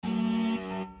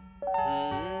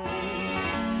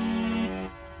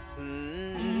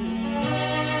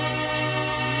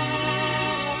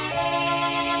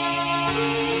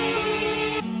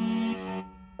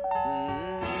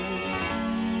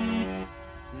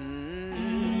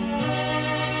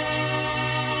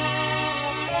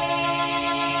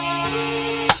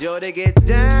Sure to get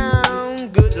down,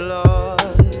 good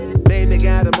lord. Baby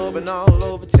got 'em moving all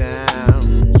over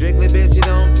town. Strictly bitch, you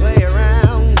don't play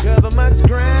around. Cover much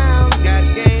ground, got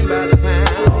game by the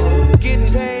pound.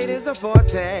 Getting paid is a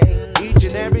forte, each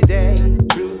and every day.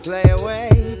 True play away,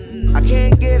 I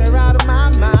can't get her out of my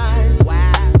mind.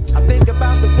 Wow, I think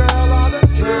about the girl all the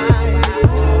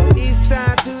time. East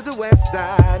side to the west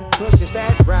side, pushing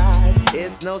fat rides,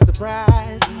 it's no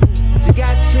surprise. She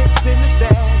got tricks in the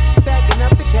stash, stacking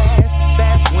up the cash,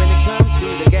 fast when it comes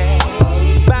to the gas.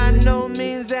 By no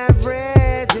means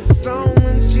average, it's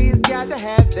someone she's got to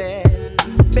have that.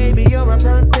 Baby, you're a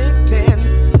perfect 10.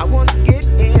 I want to get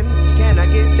in, can I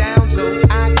get down so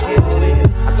I can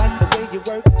win? I like the way you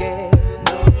work it,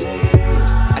 no diggity.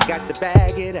 I got to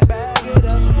bag it up,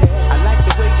 yeah. I like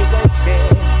the way you work it,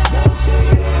 no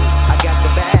diggity. I got to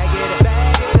bag it up,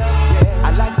 yeah.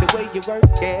 I like the way you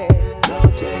work it, no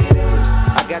diggity.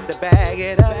 I got to bag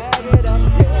it up,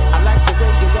 yeah. I like the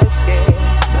way you work it,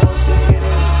 no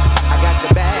diggity. I got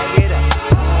to bag it up.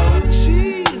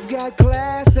 She's got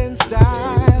class and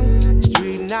style,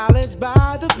 street knowledge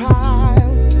by the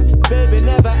pile. Baby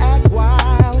never act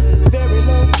wild, very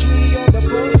low key on the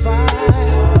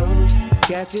profile.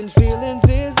 Catching feelings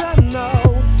is a no,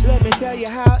 let me tell you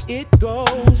how it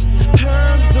goes.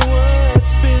 Herbs the word,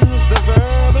 spins the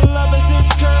verb, love is it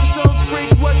curves, so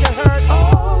freak what you heard.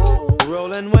 Oh,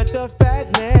 rolling with the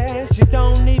fatness, you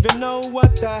don't even know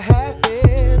what the half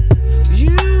is.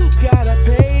 You gotta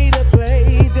pay to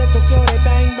play, just for sure they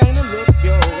bang bang and look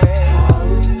your way.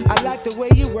 I like the way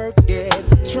you work it,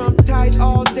 trump tight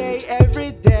all day,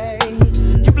 every day.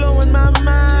 You blowing my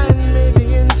mind,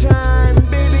 maybe in time,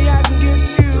 baby I can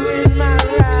get you in my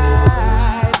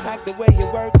ride. Like the way you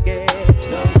work it,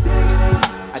 no diggity.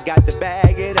 I got to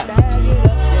bag it up,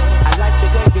 yeah. I like the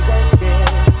way you work it,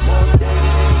 no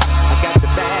diggity. I got to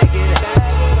bag it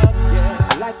up, yeah.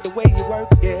 I like the way you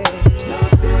work it, no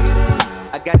diggity.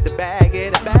 I got to bag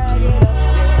it up, yeah.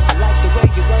 I like the way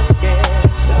you work it,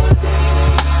 no diggity.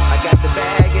 I got to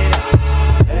bag it up.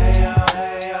 Hey yo,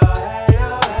 hey yo, hey yo,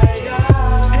 hey yo.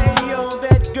 Hey yo,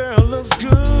 that girl looks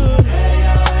good. Hey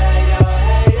yo, hey yo,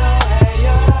 hey yo, hey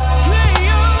yo. Play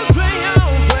on, play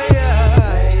on, play on.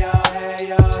 Hey yo, hey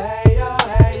yo, hey yo,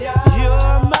 hey yo.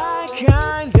 You're my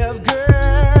kind of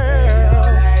girl.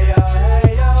 Hey yo,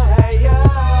 hey yo, hey yo, hey yo.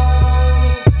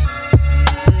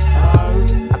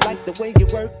 I like the way you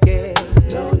work it,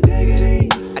 no diggity.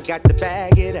 I got to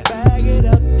bag it up,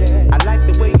 yeah. I like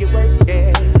the way you work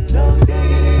it, no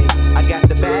diggity. I got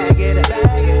to bag it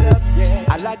up, yeah.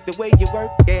 I like the way you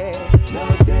work it, no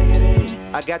diggity.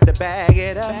 I got to bag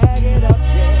it up,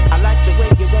 yeah. I like the way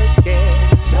you work it,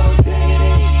 no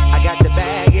diggity. I got to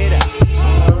bag it up.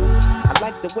 I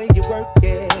like the way you work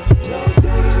it, no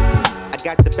diggity. I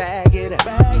got to bag